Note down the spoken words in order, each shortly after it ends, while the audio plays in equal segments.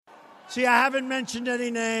See, I haven't mentioned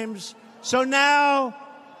any names, so now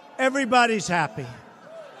everybody's happy.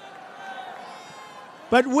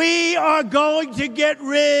 But we are going to get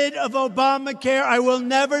rid of Obamacare. I will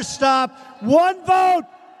never stop. One vote.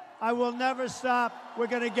 I will never stop. We're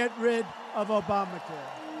going to get rid of Obamacare.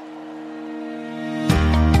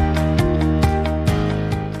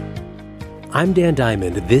 I'm Dan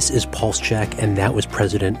Diamond. This is Pulse Check, and that was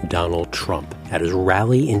President Donald Trump at his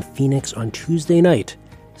rally in Phoenix on Tuesday night.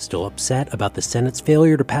 Still upset about the Senate's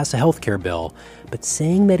failure to pass a health care bill, but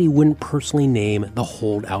saying that he wouldn't personally name the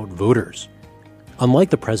holdout voters. Unlike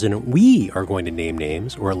the president, we are going to name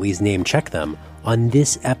names, or at least name check them, on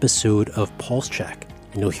this episode of Pulse Check.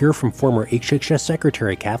 And you'll hear from former HHS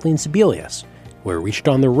Secretary Kathleen Sebelius, who I reached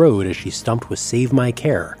on the road as she stumped with Save My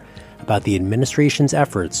Care about the administration's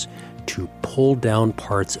efforts to pull down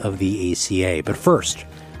parts of the ACA. But first,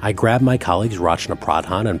 I grabbed my colleagues Rachna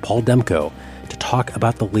Pradhan and Paul Demko to talk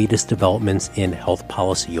about the latest developments in health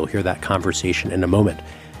policy. You'll hear that conversation in a moment.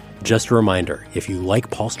 Just a reminder, if you like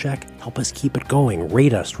Pulse Check, help us keep it going.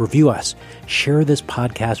 Rate us, review us, share this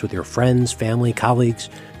podcast with your friends, family, colleagues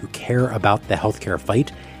who care about the healthcare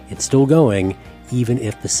fight. It's still going, even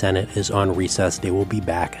if the Senate is on recess. They will be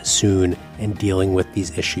back soon and dealing with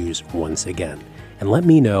these issues once again. And let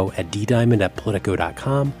me know at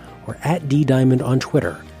ddiamond@politico.com or at ddiamond on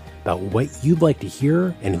Twitter about what you'd like to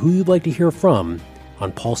hear and who you'd like to hear from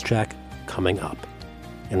on Pulse Check coming up.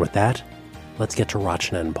 And with that, let's get to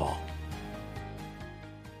Rachna and Paul.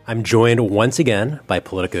 I'm joined once again by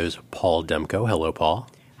Politico's Paul Demko. Hello, Paul.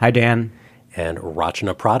 Hi, Dan. And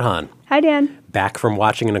Rachna Pradhan. Hi, Dan. Back from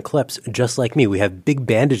watching an eclipse, just like me. We have big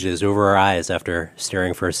bandages over our eyes after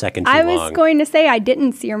staring for a second too long. I was going to say I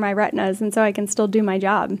didn't sear my retinas, and so I can still do my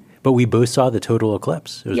job. But we both saw the total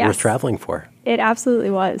eclipse. It was worth traveling for. It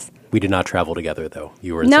absolutely was. We did not travel together, though.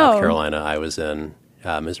 You were in South Carolina. I was in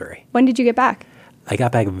Missouri. When did you get back? I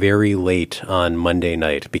got back very late on Monday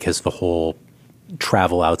night because the whole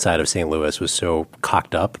travel outside of St. Louis was so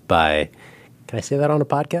cocked up by... Can I say that on a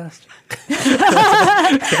podcast?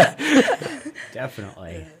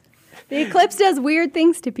 Definitely. The eclipse does weird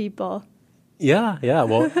things to people. Yeah.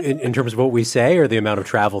 Well, in terms of what we say or the amount of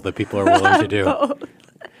travel that people are willing to do. Both.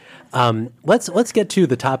 Let's get to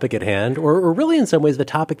the topic at hand, or really in some ways the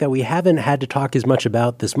topic that we haven't had to talk as much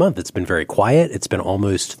about this month. It's been very quiet. It's been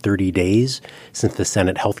almost 30 days since the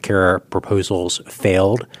Senate healthcare proposals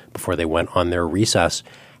failed before they went on their recess.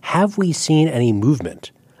 Have we seen any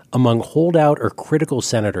movement among holdout or critical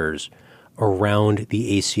senators around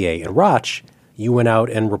the ACA? And Rach, you went out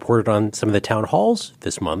and reported on some of the town halls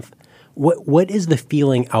this month. What is the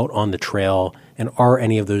feeling out on the trail, and are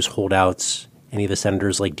any of those holdouts, any of the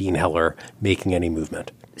senators like Dean Heller, making any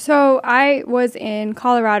movement? So I was in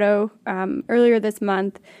Colorado earlier this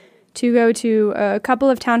month to go to a couple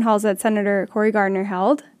of town halls that Senator Cory Gardner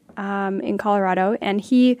held in Colorado, and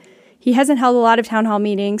he hasn't held a lot of town hall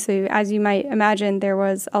meetings, so as you might imagine, there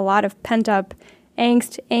was a lot of pent-up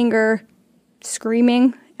angst, anger,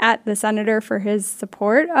 screaming at the senator for his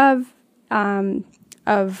support of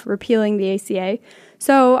repealing the ACA.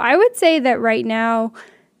 So I would say that right now,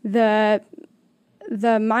 the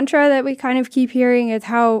mantra that we kind of keep hearing is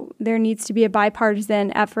how there needs to be a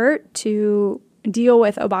bipartisan effort to deal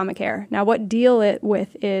with Obamacare. Now, what deal it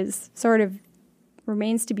with is sort of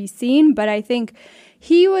remains to be seen, but I think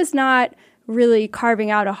he was not really carving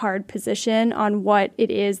out a hard position on what it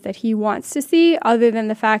is that he wants to see, other than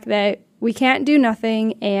the fact that we can't do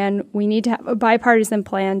nothing and we need to have a bipartisan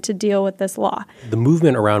plan to deal with this law. The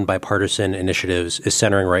movement around bipartisan initiatives is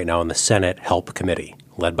centering right now on the Senate Help Committee,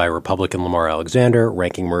 led by Republican Lamar Alexander,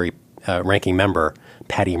 ranking member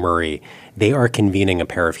Patty Murray. They are convening a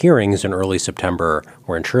pair of hearings in early September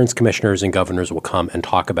where insurance commissioners and governors will come and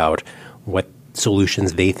talk about what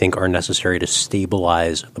solutions they think are necessary to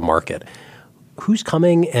stabilize the market. Who's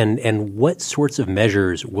coming and what sorts of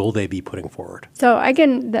measures will they be putting forward? So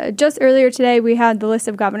just earlier today, we had the list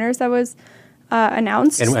of governors that was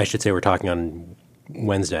announced. And I should say we're talking on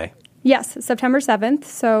Wednesday. Yes, September 7th.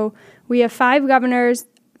 So we have 5 governors,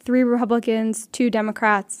 3 Republicans, 2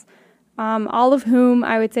 Democrats, all of whom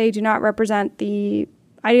I would say do not represent the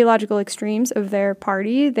ideological extremes of their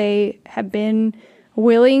party. They have been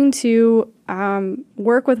willing to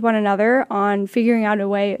work with one another on figuring out a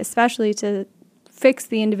way, especially to fix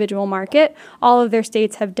the individual market. All of their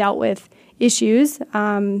states have dealt with issues,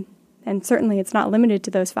 and certainly it's not limited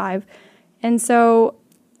to those 5. And so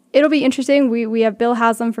it'll be interesting. We have Bill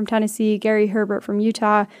Haslam from Tennessee, Gary Herbert from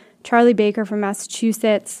Utah, Charlie Baker from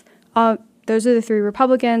Massachusetts. Those are the 3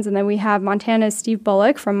 Republicans. And then we have Montana's Steve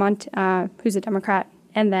Bullock from who's a Democrat,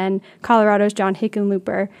 and then Colorado's John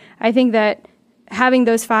Hickenlooper. I think that having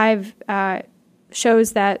those 5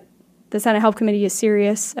 shows that the Senate Health Committee is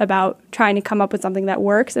serious about trying to come up with something that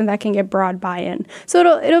works and that can get broad buy-in. So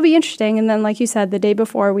it'll be interesting. And then, like you said, the day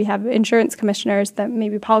before, we have insurance commissioners that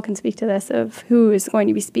maybe Paul can speak to this, of who is going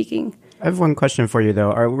to be speaking. I have one question for you,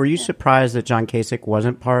 though. Were you surprised that John Kasich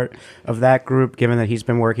wasn't part of that group, given that he's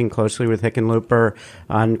been working closely with Hickenlooper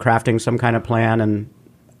on crafting some kind of plan?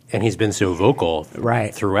 And he's been so vocal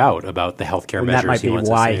throughout about the healthcare measures. That might be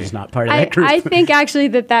why he's not part of that group. I think actually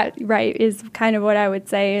that is kind of what I would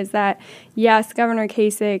say, is that, yes, Governor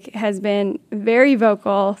Kasich has been very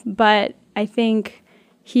vocal, but I think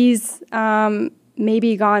he's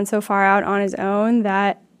maybe gone so far out on his own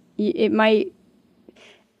that it might,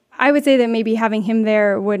 I would say that maybe having him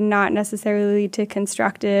there would not necessarily lead to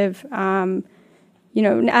constructive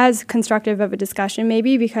as constructive of a discussion,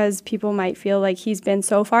 maybe, because people might feel like he's been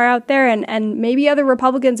so far out there, and maybe other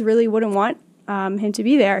Republicans really wouldn't want him to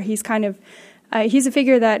be there. He's kind of he's a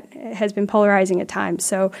figure that has been polarizing at times,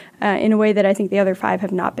 so in a way that I think the other 5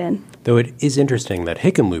 have not been. Though it is interesting that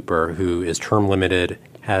Hickenlooper, who is term limited,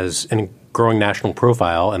 has a growing national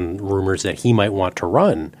profile and rumors that he might want to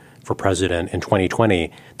run for president in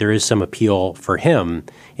 2020, there is some appeal for him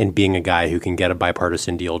in being a guy who can get a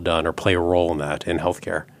bipartisan deal done or play a role in that in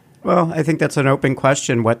healthcare. Well, I think that's an open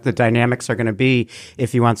question, what the dynamics are going to be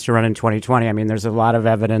if he wants to run in 2020. I mean, there's a lot of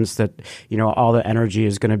evidence that, all the energy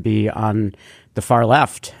is going to be on the far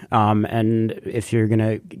left. And if you're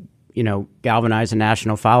going to, galvanize a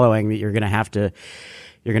national following, that you're going to have to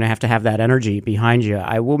have that energy behind you.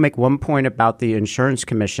 I will make one point about the insurance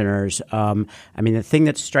commissioners. The thing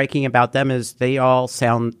that's striking about them is they're all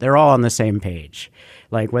on the same page.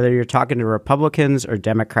 Like, whether you're talking to Republicans or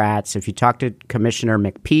Democrats, if you talk to Commissioner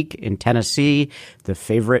McPeak in Tennessee, the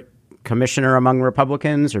favorite commissioner among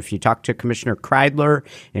Republicans, or if you talk to Commissioner Kreidler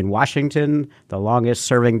in Washington, the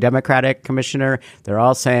longest-serving Democratic commissioner, they're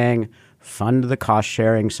all saying, fund the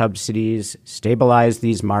cost-sharing subsidies, stabilize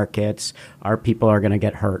these markets. Our people are going to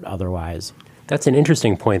get hurt otherwise. That's an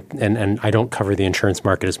interesting point, and I don't cover the insurance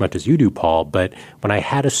market as much as you do, Paul, but when I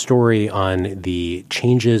had a story on the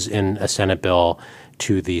changes in a Senate bill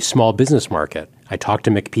to the small business market, I talked to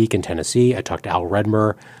McPeak in Tennessee, I talked to Al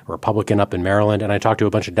Redmer, a Republican up in Maryland, and I talked to a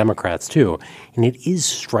bunch of Democrats too. And it is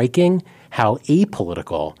striking how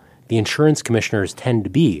apolitical the insurance commissioners tend to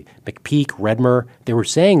be. McPeak, Redmer, they were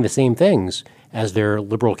saying the same things as their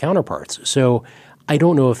liberal counterparts. So I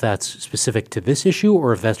don't know if that's specific to this issue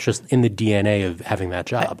or if that's just in the DNA of having that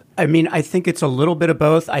job. I think it's a little bit of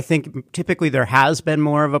both. I think typically there has been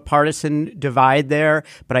more of a partisan divide there.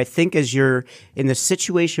 But I think as you're in the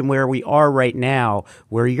situation where we are right now,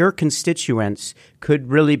 where your constituents could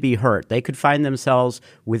really be hurt, they could find themselves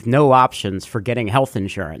with no options for getting health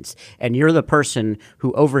insurance, and you're the person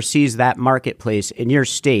who oversees that marketplace in your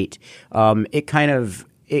state, it kind of,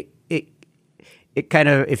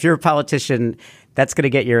 if you're a politician, that's going to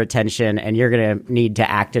get your attention, and you're going to need to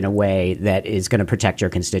act in a way that is going to protect your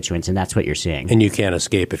constituents, and that's what you're seeing. And you can't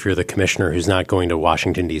escape if you're the commissioner who's not going to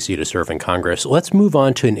Washington, D.C. to serve in Congress. Let's move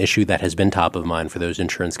on to an issue that has been top of mind for those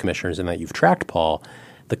insurance commissioners and that you've tracked, Paul,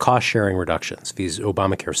 the cost-sharing reductions, these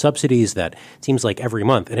Obamacare subsidies that seems like every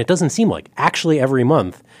month, and it doesn't seem like, actually every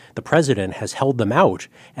month, the president has held them out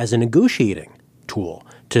as a negotiating tool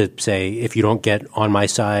to say, if you don't get on my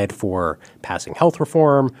side for passing health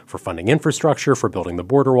reform, for funding infrastructure, for building the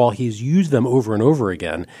border wall, he's used them over and over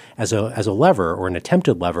again as a lever or an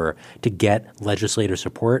attempted lever to get legislative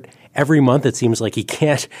support. Every month it seems like he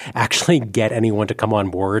can't actually get anyone to come on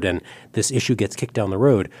board, and this issue gets kicked down the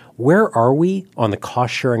road. Where are we on the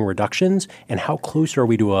cost-sharing reductions, and how close are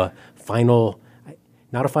we to a final –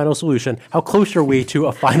 not a final solution. How close are we to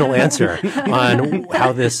a final answer on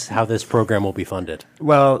how this program will be funded?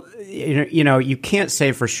 Well, you can't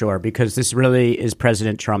say for sure, because this really is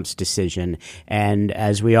President Trump's decision. And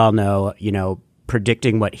as we all know,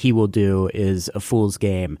 predicting what he will do is a fool's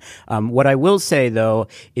game. What I will say, though,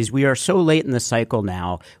 is we are so late in the cycle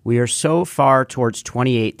now. We are so far towards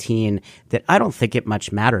 2018 that I don't think it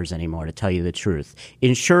much matters anymore, to tell you the truth.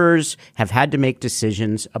 Insurers have had to make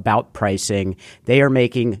decisions about pricing. They are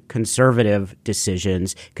making conservative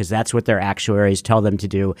decisions because that's what their actuaries tell them to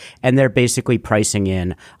do. And they're basically pricing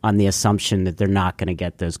in on the assumption that they're not going to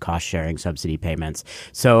get those cost-sharing subsidy payments.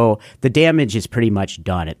 So the damage is pretty much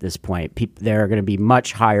done at this point. There are going to be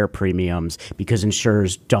much higher premiums because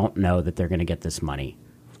insurers don't know that they're going to get this money.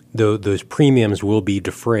 Though those premiums will be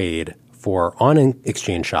defrayed for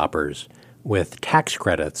on-exchange shoppers with tax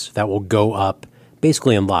credits that will go up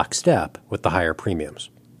basically in lockstep with the higher premiums.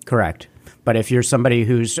 Correct. But if you're somebody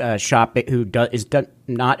who's shopping, is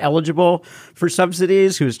not eligible for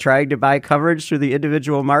subsidies, who's trying to buy coverage through the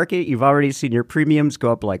individual market. You've already seen your premiums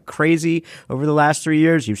go up like crazy over the last 3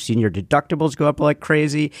 years. You've seen your deductibles go up like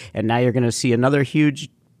crazy. And now you're going to see another huge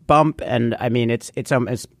bump. And I mean, it's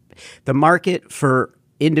the market for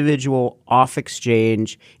individual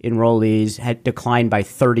off-exchange enrollees had declined by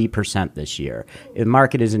 30% this year. The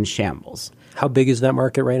market is in shambles. How big is that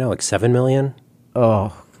market right now? Like 7 million?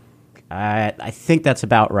 Oh, I think that's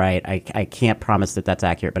about right. I can't promise that that's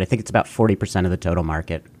accurate, but I think it's about 40% of the total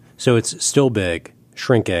market. So it's still big,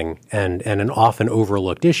 shrinking, and an often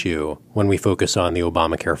overlooked issue when we focus on the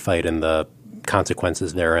Obamacare fight and the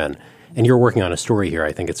consequences therein. And you're working on a story here,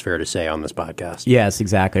 I think it's fair to say, on this podcast. Yes,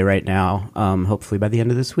 exactly, right now, hopefully by the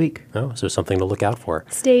end of this week. Oh, so something to look out for.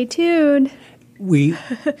 Stay tuned. We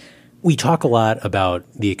talk a lot about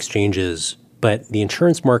the exchanges, but the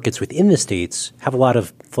insurance markets within the states have a lot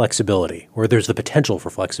of flexibility, or there's the potential for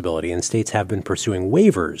flexibility, and states have been pursuing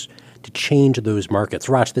waivers to change those markets.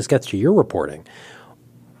 Rach, this gets to your reporting.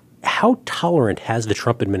 How tolerant has the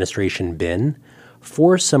Trump administration been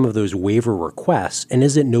for some of those waiver requests, and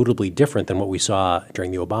is it notably different than what we saw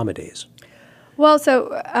during the Obama days? Well,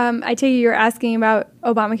 so I take it you're asking about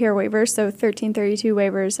Obamacare waivers, so 1332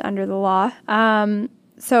 waivers under the law.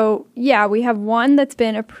 So, yeah, we have one that's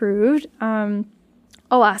been approved,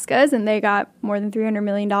 Alaska's, and they got more than $300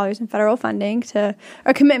 million in federal funding,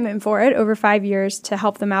 a commitment for it over 5 years to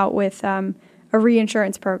help them out with a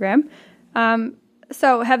reinsurance program.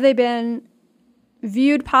 So have they been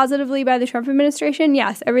viewed positively by the Trump administration?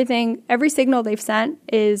 Yes, every signal they've sent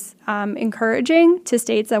is encouraging to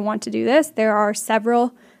states that want to do this. There are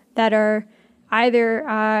several that are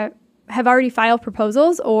either have already filed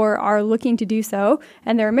proposals or are looking to do so,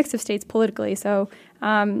 and they're a mix of states politically. So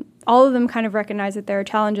all of them kind of recognize that there are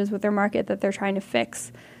challenges with their market that they're trying to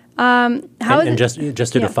fix. Just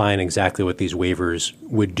to define exactly what these waivers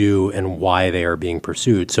would do and why they are being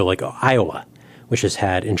pursued. So like Iowa, which has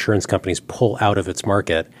had insurance companies pull out of its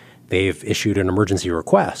market, they've issued an emergency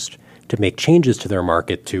request to make changes to their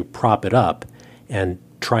market to prop it up and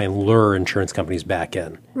try and lure insurance companies back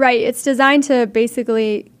in. Right. It's designed to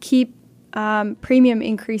basically keep premium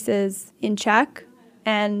increases in check.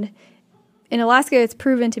 And in Alaska, it's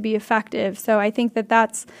proven to be effective. So I think that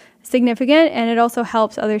that's significant. And it also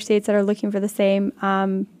helps other states that are looking for the same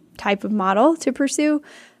type of model to pursue.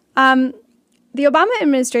 The Obama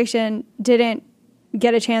administration didn't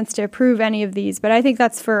get a chance to approve any of these, but I think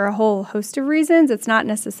that's for a whole host of reasons. It's not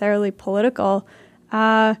necessarily political.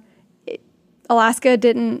 Alaska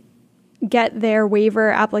didn't get their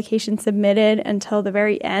waiver application submitted until the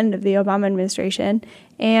very end of the Obama administration.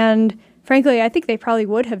 And frankly, I think they probably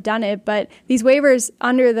would have done it, but these waivers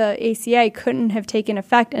under the ACA couldn't have taken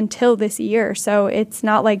effect until this year. So it's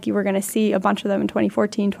not like you were going to see a bunch of them in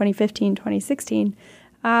 2014, 2015, 2016.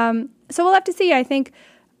 So we'll have to see. I think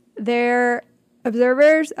they're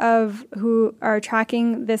observers of who are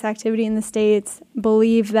tracking this activity in the states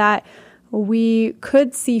believe that we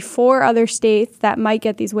could see 4 other states that might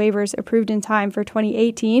get these waivers approved in time for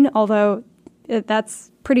 2018, although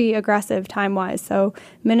that's pretty aggressive time-wise. So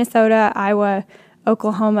Minnesota, Iowa,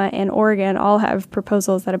 Oklahoma, and Oregon all have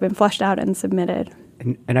proposals that have been fleshed out and submitted.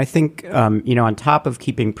 And I think, on top of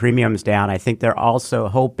keeping premiums down, I think they're also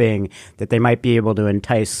hoping that they might be able to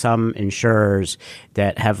entice some insurers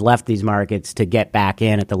that have left these markets to get back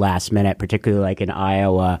in at the last minute, particularly like in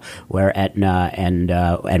Iowa, where Aetna and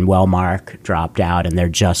Wellmark dropped out, and they're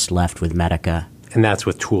just left with Medica. And that's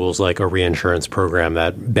with tools like a reinsurance program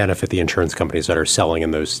that benefit the insurance companies that are selling in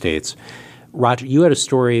those states. Roger, you had a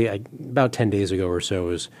story about 10 days ago or so. It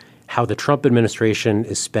was how the Trump administration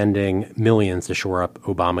is spending millions to shore up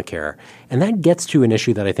Obamacare. And that gets to an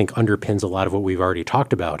issue that I think underpins a lot of what we've already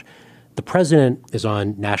talked about. The president is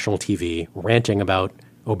on national TV ranting about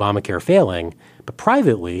Obamacare failing, but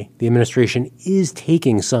privately, the administration is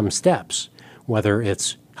taking some steps, whether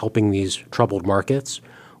it's helping these troubled markets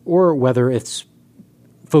or whether it's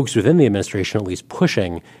folks within the administration at least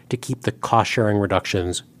pushing to keep the cost-sharing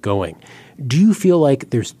reductions going. Do you feel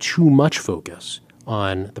like there's too much focus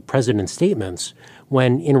on the president's statements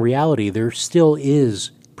when in reality there still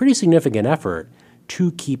is pretty significant effort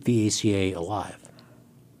to keep the ACA alive?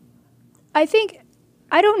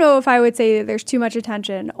 I don't know if I would say that there's too much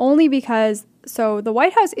attention, only because the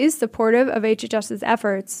White House is supportive of HHS's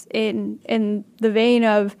efforts in the vein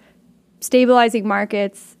of stabilizing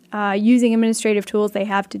markets, using administrative tools they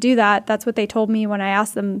have to do that. That's what they told me when I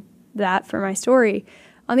asked them that for my story.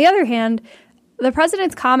 On the other hand, the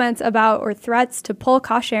president's comments about or threats to pull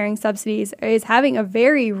cost-sharing subsidies is having a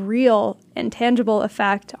very real and tangible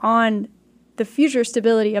effect on the future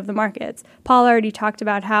stability of the markets. Paul already talked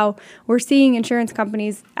about how we're seeing insurance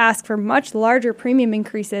companies ask for much larger premium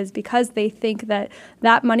increases because they think that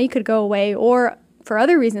that money could go away, or for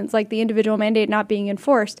other reasons like the individual mandate not being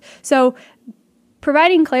enforced. So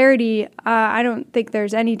providing clarity, I don't think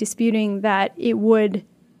there's any disputing that it would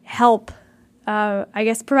help. I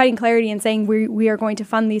guess providing clarity and saying we are going to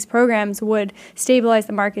fund these programs would stabilize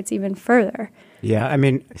the markets even further. Yeah, I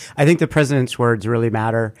mean, I think the president's words really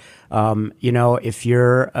matter. If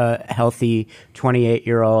you're a healthy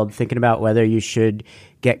 28-year-old thinking about whether you should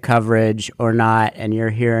get coverage or not, and you're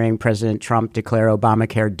hearing President Trump declare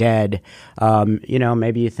Obamacare dead,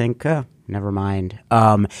 maybe you think, never mind.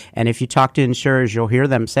 And if you talk to insurers, you'll hear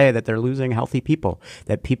them say that they're losing healthy people,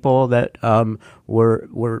 that people that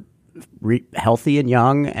were healthy and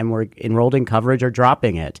young and were enrolled in coverage are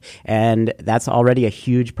dropping it. And that's already a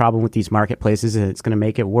huge problem with these marketplaces, and it's going to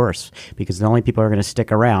make it worse because the only people who are going to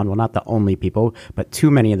stick around, well, not the only people, but too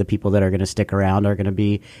many of the people that are going to stick around are going to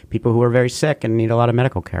be people who are very sick and need a lot of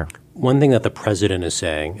medical care. One thing that the president is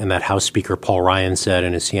saying, and that House Speaker Paul Ryan said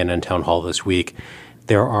in his CNN town hall this week,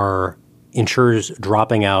 there are insurers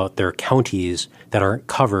dropping out their counties that aren't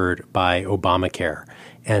covered by Obamacare.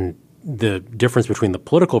 And the difference between the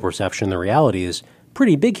political perception and the reality is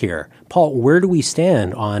pretty big here. Paul, where do we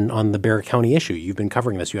stand on the Bexar County issue? You've been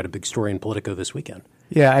covering this. You had a big story in Politico this weekend.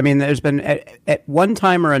 Yeah, I mean, there's been at one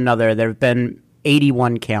time or another, there have been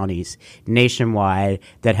 81 counties nationwide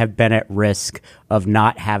that have been at risk of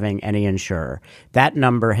not having any insurer. That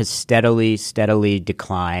number has steadily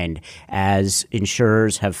declined as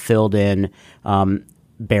insurers have filled in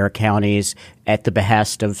Bexar counties at the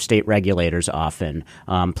behest of state regulators often.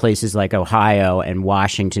 Places like Ohio and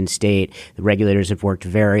Washington State, the regulators have worked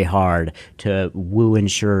very hard to woo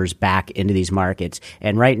insurers back into these markets.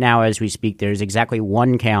 And right now, as we speak, there's exactly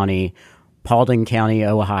one county, Paulding County,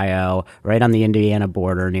 Ohio, right on the Indiana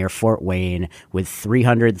border near Fort Wayne, with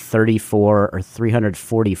 334 or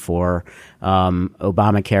 344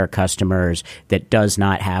 Obamacare customers that does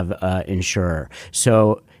not have an insurer.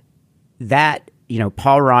 So that,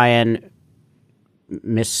 Paul Ryan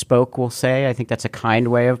misspoke, we'll say. I think that's a kind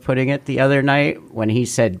way of putting it the other night when he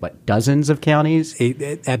said, dozens of counties?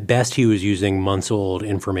 At best, he was using months-old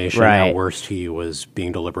information. Right. At worst, he was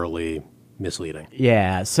being deliberately misleading.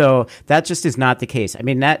 Yeah, so that just is not the case. I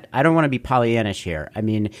mean, I don't want to be Pollyannish here. I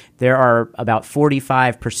mean, there are about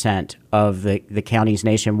 45% of the counties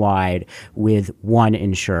nationwide with one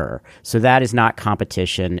insurer. So that is not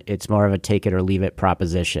competition. It's more of a take it or leave it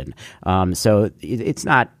proposition. So it's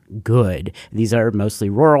not good. These are mostly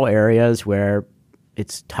rural areas where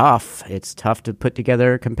it's tough. It's tough to put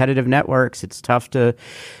together competitive networks. It's tough to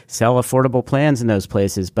sell affordable plans in those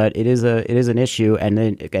places. But it is an issue, and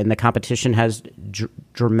the competition has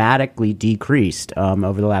dramatically decreased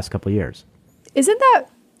over the last couple of years. Isn't that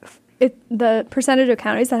the percentage of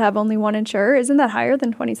counties that have only one insurer? Isn't that higher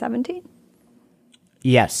than 2017?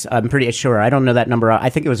 Yes, I'm pretty sure. I don't know that number. I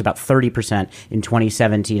think it was about 30% in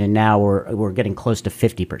 2017, and now we're getting close to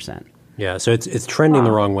 50%. Yeah, so it's trending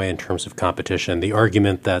the wrong way in terms of competition. The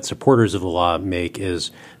argument that supporters of the law make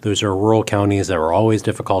is those are rural counties that were always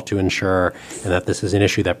difficult to insure, and that this is an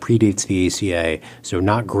issue that predates the ACA. So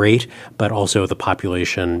not great, but also the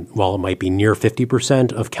population, while it might be near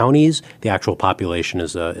 50% of counties, the actual population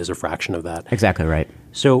is a fraction of that. Exactly right.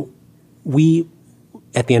 So we,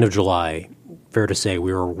 at the end of July, fair to say,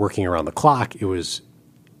 we were working around the clock. It was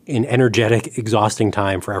an energetic, exhausting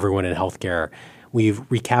time for everyone in healthcare. We've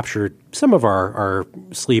recaptured some of our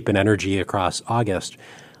sleep and energy across August.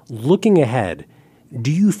 Looking ahead,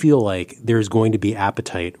 do you feel like there's going to be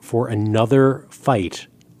appetite for another fight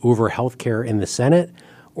over healthcare in the Senate,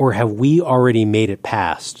 or have we already made it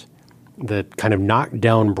past the kind of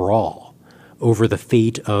knockdown brawl over the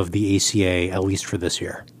fate of the ACA, at least for this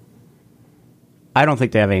year? I don't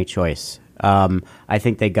think they have any choice. I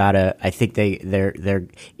think they gotta. I think they're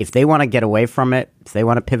if they want to get away from it, if they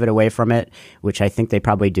want to pivot away from it, which I think they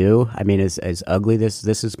probably do. I mean, as ugly this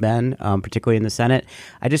has been, particularly in the Senate,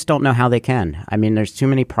 I just don't know how they can. I mean, there's too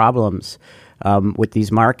many problems with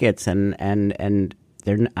these markets, and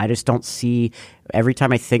I just don't see. Every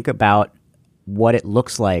time I think about what it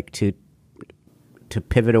looks like to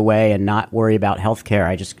pivot away and not worry about healthcare,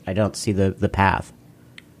 I don't see the path.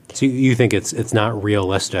 So you think it's not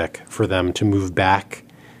realistic for them to move back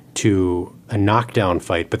to a knockdown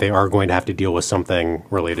fight, but they are going to have to deal with something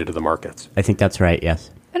related to the markets? I think that's right,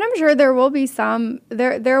 yes. And I'm sure there will be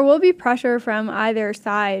there will be pressure from either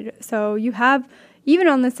side. So you have, even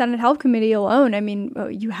on the Senate Health Committee alone, I mean,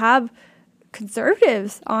 you have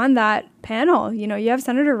conservatives on that panel. You have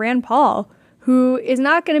Senator Rand Paul, who is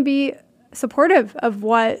not going to be supportive of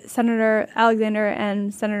what Senator Alexander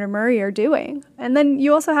and Senator Murray are doing. And then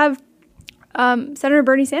you also have Senator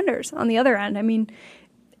Bernie Sanders on the other end. I mean,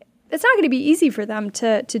 it's not going to be easy for them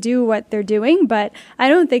to do what they're doing, but I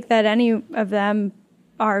don't think that any of them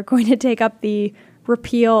are going to take up the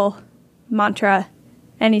repeal mantra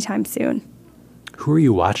anytime soon. Who are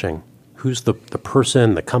you watching? Who's the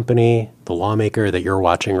person, the company, the lawmaker that you're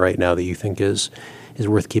watching right now that you think is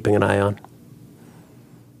worth keeping an eye on?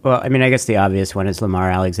 Well, I mean, I guess the obvious one is Lamar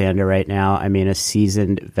Alexander right now. I mean, a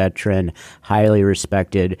seasoned veteran, highly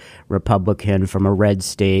respected Republican from a red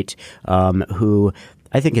state who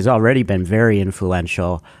I think has already been very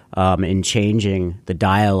influential in changing the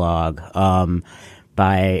dialogue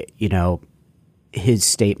by, his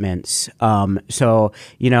statements. So,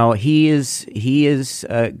 he is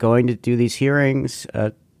going to do these hearings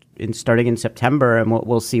starting in September, and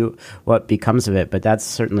we'll see what becomes of it. But that's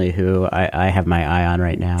certainly who I have my eye on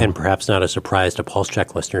right now. And perhaps not a surprise to Pulse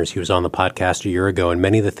Check listeners, he was on the podcast a year ago, and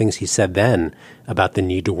many of the things he said then about the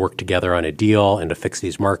need to work together on a deal and to fix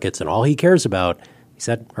these markets, and all he cares about, he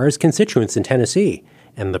said, are his constituents in Tennessee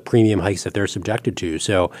and the premium hikes that they're subjected to.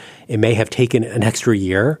 So it may have taken an extra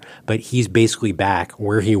year, but he's basically back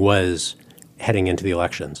where he was heading into the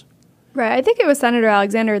elections. Right. I think it was Senator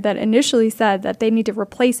Alexander that initially said that they need to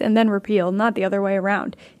replace and then repeal, not the other way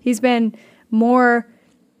around. He's been more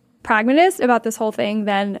pragmatist about this whole thing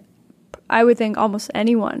than I would think almost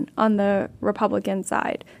anyone on the Republican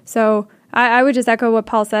side. So I would just echo what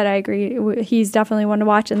Paul said. I agree. He's definitely one to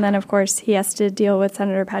watch. And then, of course, he has to deal with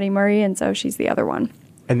Senator Patty Murray, and so she's the other one.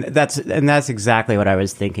 And that's exactly what I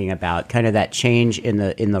was thinking about, kind of that change in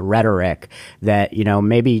the rhetoric that,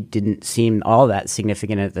 maybe didn't seem all that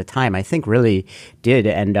significant at the time. I think really did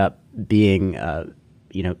end up being,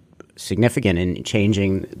 significant in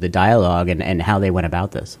changing the dialogue and how they went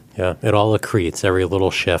about this. Yeah, it all accretes. Every little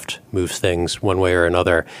shift moves things one way or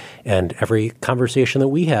another, and every conversation that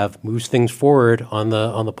we have moves things forward on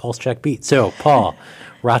the Pulse Check beat. So, Paul,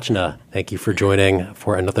 Rachna, thank you for joining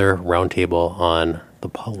for another roundtable on the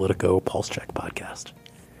Politico Pulse Check podcast.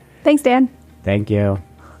 Thanks, Dan. Thank you.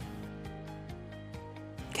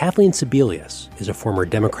 Kathleen Sebelius is a former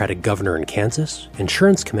Democratic governor in Kansas,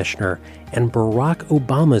 insurance commissioner, and Barack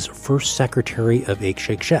Obama's first secretary of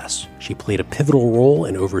HHS. She played a pivotal role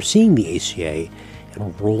in overseeing the ACA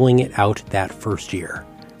and rolling it out that first year,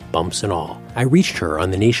 bumps and all. I reached her on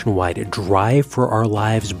the nationwide Drive for Our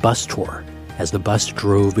Lives bus tour as the bus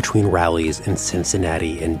drove between rallies in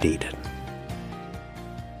Cincinnati and Dayton.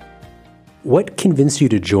 What convinced you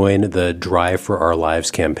to join the Drive for Our Lives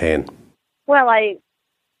campaign? Well, I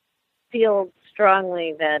feel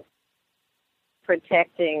strongly that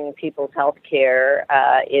protecting people's health care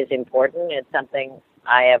is important. It's something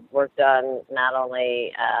I have worked on not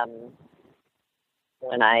only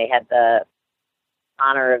when I had the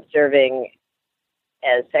honor of serving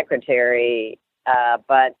as secretary,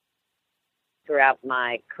 but throughout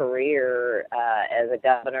my career as a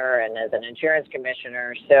governor and as an insurance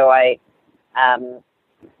commissioner. So I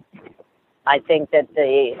think that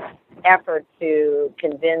the effort to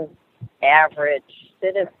convince average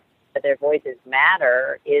citizens that their voices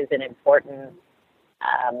matter is an important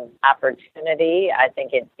opportunity. I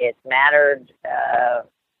think it mattered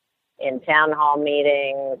in town hall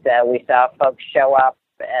meetings. We saw folks show up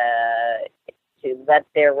to let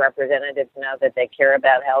their representatives know that they care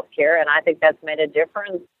about health care, and I think that's made a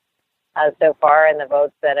difference so far in the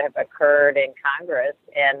votes that have occurred in Congress.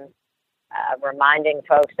 And reminding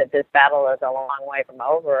folks that this battle is a long way from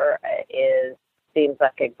over seems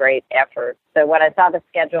like a great effort. So when I saw the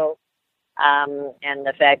schedule and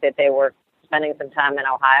the fact that they were spending some time in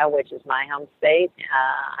Ohio, which is my home state,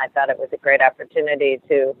 I thought it was a great opportunity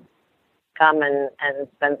to come and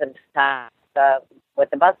spend some time with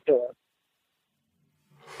the bus tour.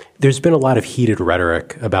 There's been a lot of heated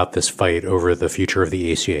rhetoric about this fight over the future of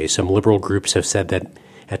the ACA. Some liberal groups have said that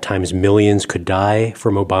at times millions could die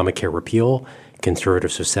from Obamacare repeal.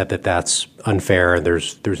 Conservatives have said that that's unfair and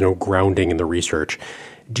there's no grounding in the research.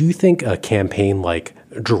 Do you think a campaign like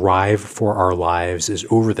Drive for Our Lives is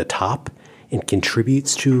over the top and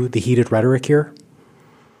contributes to the heated rhetoric here?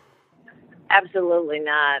 Absolutely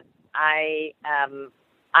not. I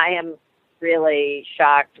am really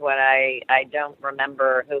shocked when I don't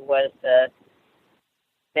remember who was the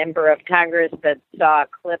member of Congress that saw a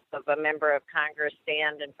clip of a member of Congress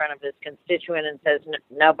stand in front of his constituent and says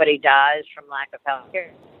nobody dies from lack of health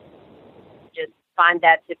care. Just find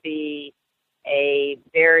that to be a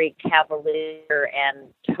very cavalier and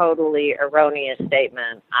totally erroneous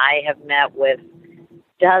statement. I have met with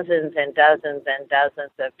dozens and dozens and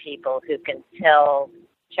dozens of people who can tell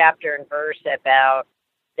chapter and verse about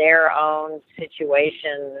their own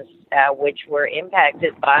situations, which were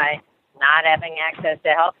impacted by not having access to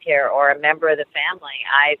health care or a member of the family.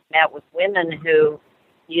 I met with women who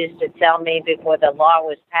used to tell me before the law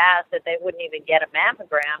was passed that they wouldn't even get a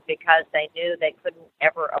mammogram because they knew they couldn't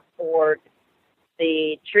ever afford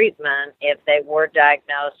the treatment if they were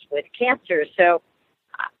diagnosed with cancer. So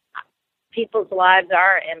people's lives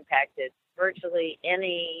are impacted. Virtually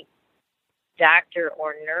any doctor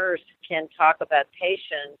or nurse can talk about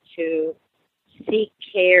patients who seek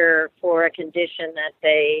care for a condition that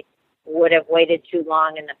they would have waited too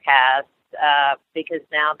long in the past because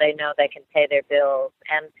now they know they can pay their bills.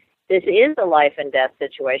 And this is a life and death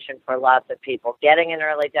situation for lots of people. Getting an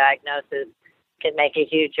early diagnosis can make a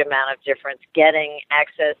huge amount of difference. Getting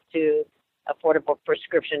access to affordable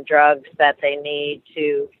prescription drugs that they need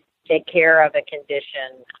to take care of a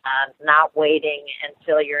condition, not waiting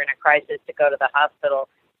until you're in a crisis to go to the hospital,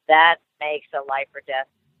 that makes a life or death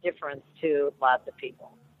difference to lots of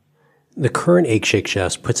people. The current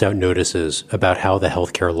HHS puts out notices about how the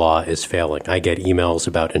healthcare law is failing. I get emails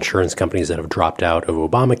about insurance companies that have dropped out of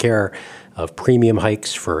Obamacare, of premium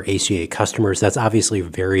hikes for ACA customers. That's obviously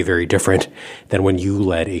very, very different than when you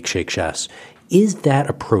led HHS. Is that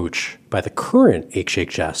approach by the current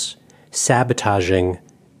HHS sabotaging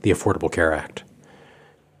the Affordable Care Act?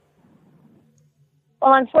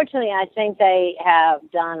 Well, unfortunately, I think they have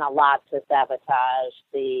done a lot to sabotage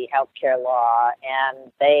the healthcare law,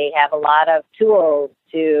 and they have a lot of tools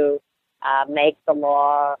to make the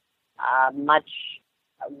law much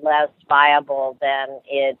less viable than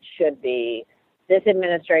it should be. This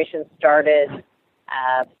administration started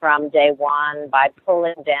from day one by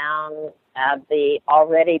pulling down the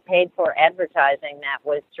already paid-for advertising that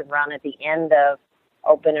was to run at the end of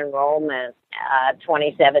open enrollment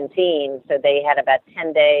 2017. So they had about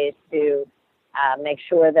 10 days to make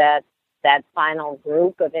sure that that final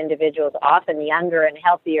group of individuals, often younger and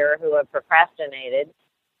healthier, who have procrastinated,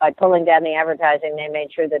 by pulling down the advertising, they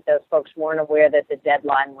made sure that those folks weren't aware that the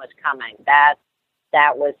deadline was coming. That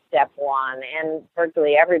was step one. And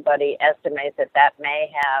virtually everybody estimates that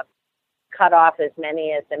may have cut off as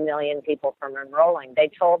many as 1 million people from enrolling. They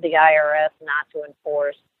told the IRS not to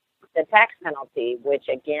enforce the tax penalty, which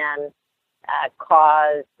again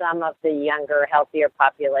caused some of the younger, healthier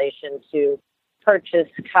population to purchase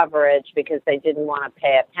coverage because they didn't want to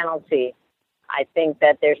pay a penalty. I think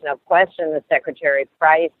that there's no question that Secretary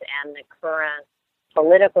Price and the current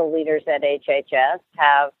political leaders at HHS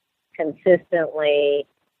have consistently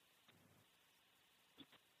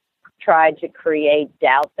tried to create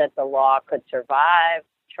doubt that the law could survive,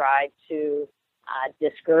 tried to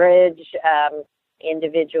discourage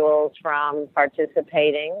individuals from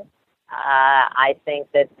participating. I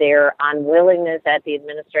think that their unwillingness at the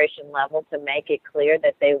administration level to make it clear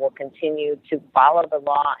that they will continue to follow the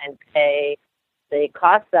law and pay the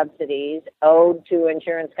cost subsidies owed to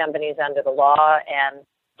insurance companies under the law and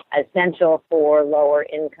essential for lower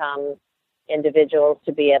income individuals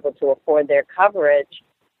to be able to afford their coverage,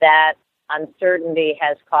 that uncertainty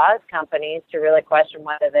has caused companies to really question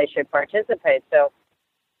whether they should participate. So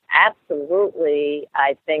absolutely,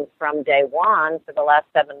 I think from day one, for the last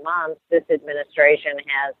 7 months, this administration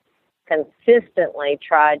has consistently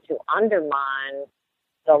tried to undermine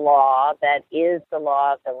the law that is the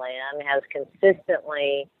law of the land, has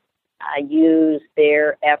consistently used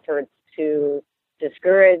their efforts to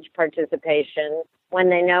discourage participation when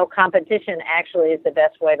they know competition actually is the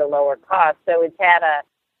best way to lower costs. So it's had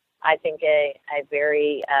I think, a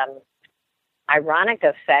very ironic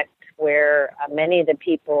effect where many of the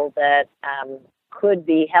people that could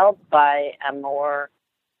be helped by a more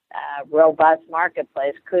robust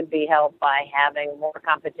marketplace, could be helped by having more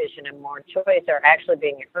competition and more choice, are actually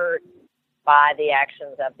being hurt by the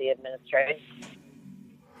actions of the administration.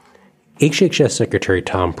 HHS Secretary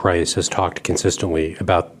Tom Price has talked consistently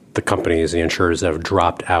about the companies, the insurers that have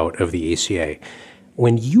dropped out of the ACA.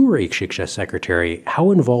 When you were HHS Secretary,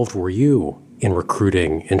 how involved were you in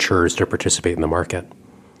recruiting insurers to participate in the market?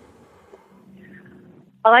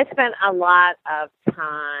 Well, I spent a lot of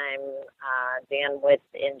time, Dan, with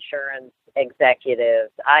insurance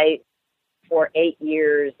executives. For 8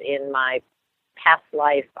 years in my past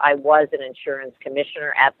life, I was an insurance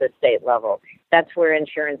commissioner at the state level. That's where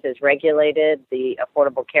insurance is regulated. The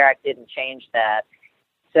Affordable Care Act didn't change that.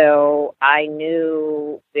 So I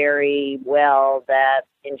knew very well that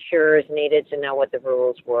insurers needed to know what the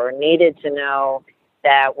rules were, needed to know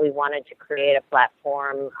that we wanted to create a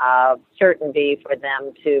platform of certainty for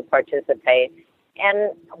them to participate.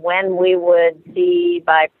 And when we would see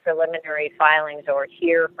by preliminary filings or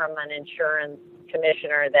hear from an insurance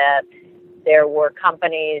commissioner that There were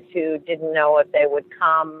companies who didn't know if they would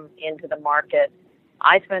come into the market.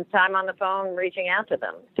 I spent time on the phone reaching out to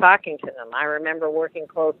them, talking to them. I remember working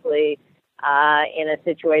closely in a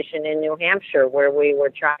situation in New Hampshire where we were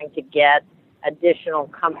trying to get additional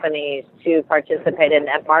companies to participate in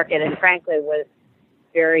that market, and frankly was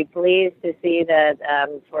very pleased to see that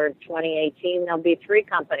for 2018 there'll be 3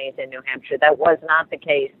 companies in New Hampshire. That was not the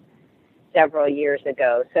case several years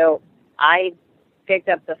ago. So I picked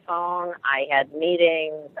up the phone, I had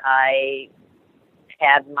meetings, I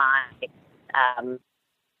had my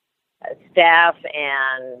staff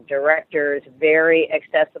and directors very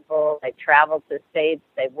accessible. They traveled to states,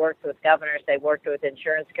 they worked with governors, they worked with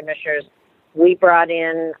insurance commissioners. We brought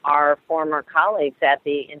in our former colleagues at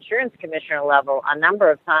the insurance commissioner level a number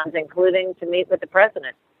of times, including to meet with the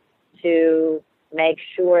president to make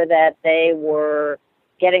sure that they were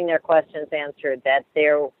getting their questions answered, that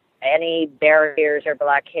there any barriers or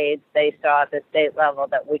blockades they saw at the state level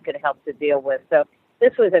that we could help to deal with. So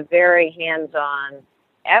this was a very hands-on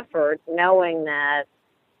effort, knowing that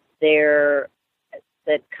the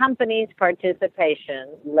company's participation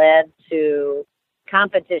led to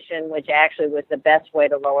competition, which actually was the best way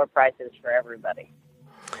to lower prices for everybody.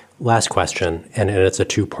 Last question, and it's a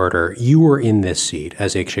two-parter. You were in this seat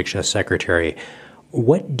as HHS Secretary.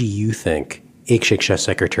 What do you think HHS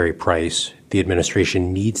Secretary Price, the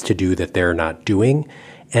administration, needs to do that they're not doing?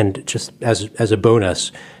 And just as a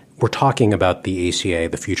bonus, we're talking about the ACA,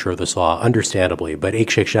 the future of this law, understandably, but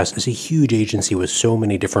HHS is a huge agency with so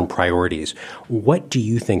many different priorities. What do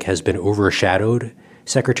you think has been overshadowed,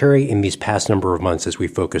 Secretary, in these past number of months as we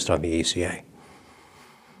focused on the ACA?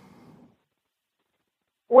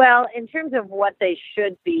 Well, in terms of what they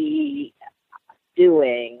should be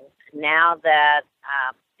doing, now that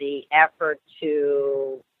the effort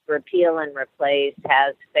to repeal and replace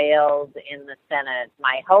has failed in the Senate,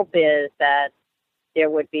 my hope is that there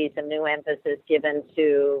would be some new emphasis given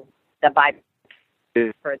to the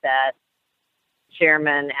bipartisan for that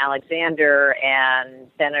Chairman Alexander and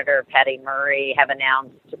Senator Patty Murray have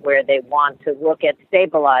announced where they want to look at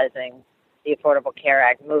stabilizing the Affordable Care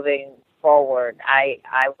Act moving forward. I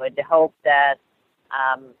would hope that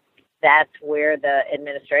that's where the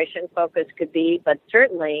administration focus could be, but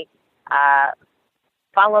certainly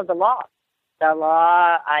follow the law. The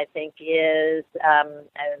law, I think, is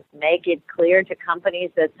make it clear to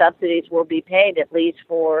companies that subsidies will be paid at least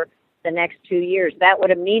for the next 2 years. That would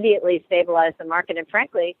immediately stabilize the market. And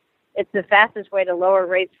frankly, it's the fastest way to lower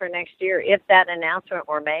rates for next year. If that announcement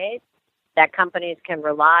were made, that companies can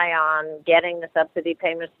rely on getting the subsidy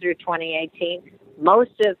payments through 2018,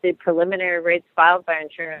 most of the preliminary rates filed by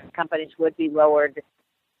insurance companies would be lowered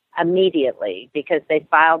immediately because they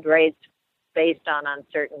filed rates based on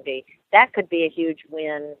uncertainty. That could be a huge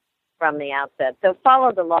win from the outset. So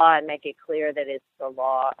follow the law and make it clear that it's the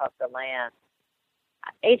law of the land.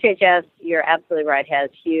 HHS, you're absolutely right, has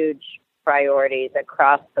huge priorities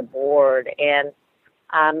across the board. And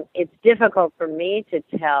it's difficult for me to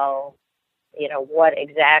tell, what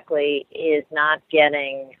exactly is not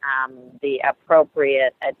getting the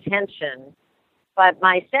appropriate attention. But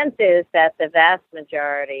my sense is that the vast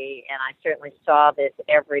majority, and I certainly saw this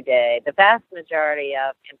every day, the vast majority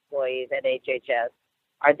of employees at HHS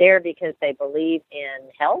are there because they believe in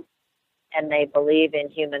health and they believe in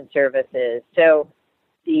human services. So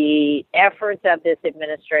the efforts of this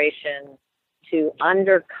administration to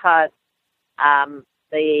undercut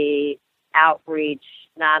the outreach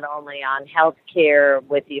not only on health care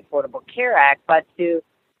with the Affordable Care Act, but to,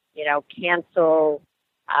 cancel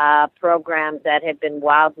programs that have been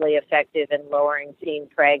wildly effective in lowering teen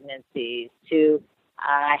pregnancies, to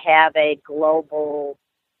have a global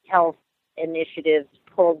health initiatives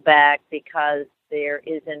pulled back because there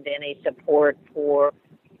isn't any support for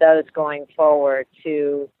those going forward,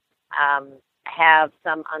 to have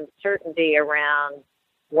some uncertainty around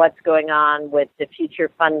what's going on with the future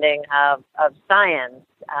funding of science,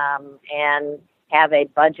 and have a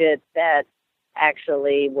budget that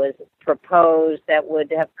actually was proposed that would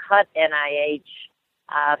have cut NIH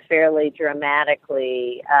fairly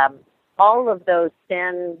dramatically. All of those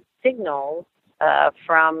send signals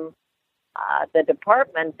from the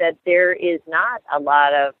department that there is not a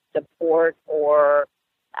lot of support or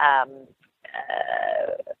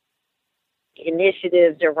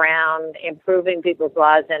initiatives around improving people's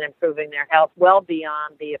lives and improving their health well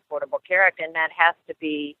beyond the Affordable Care Act, and that has to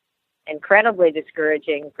be incredibly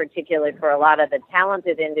discouraging, particularly for a lot of the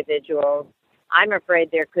talented individuals. I'm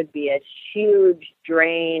afraid there could be a huge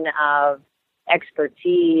drain of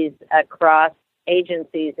expertise across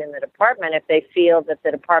agencies in the department if they feel that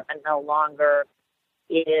the department no longer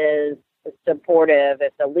is supportive,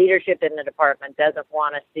 if the leadership in the department doesn't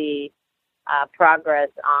want to see progress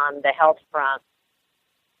on the health front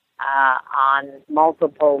on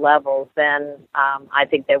multiple levels, then I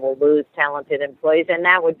think they will lose talented employees, and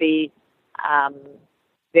that would be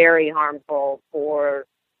very harmful for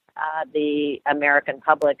the American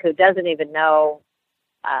public, who doesn't even know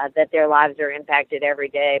that their lives are impacted every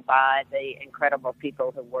day by the incredible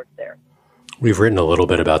people who work there. We've written a little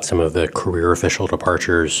bit about some of the career official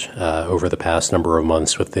departures over the past number of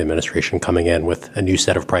months with the administration coming in with a new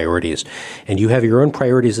set of priorities. And you have your own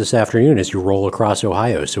priorities this afternoon as you roll across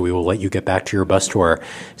Ohio. So we will let you get back to your bus tour.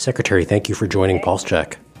 Secretary, thank you for joining Pulse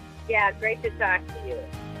Check. Yeah, great to talk to you.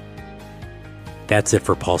 That's it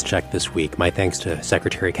for Pulse Check this week. My thanks to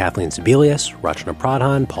Secretary Kathleen Sebelius, Rachna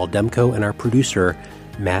Pradhan, Paul Demko, and our producer,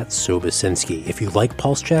 Matt Sobosinski. If you like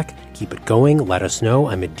Pulse Check, keep it going. Let us know.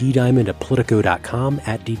 I'm at ddiamond@politico.com,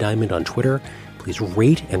 at ddiamond on Twitter. Please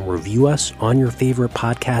rate and review us on your favorite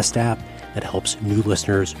podcast app. That helps new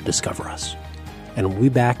listeners discover us. And we'll be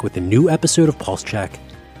back with a new episode of Pulse Check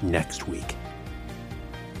next week.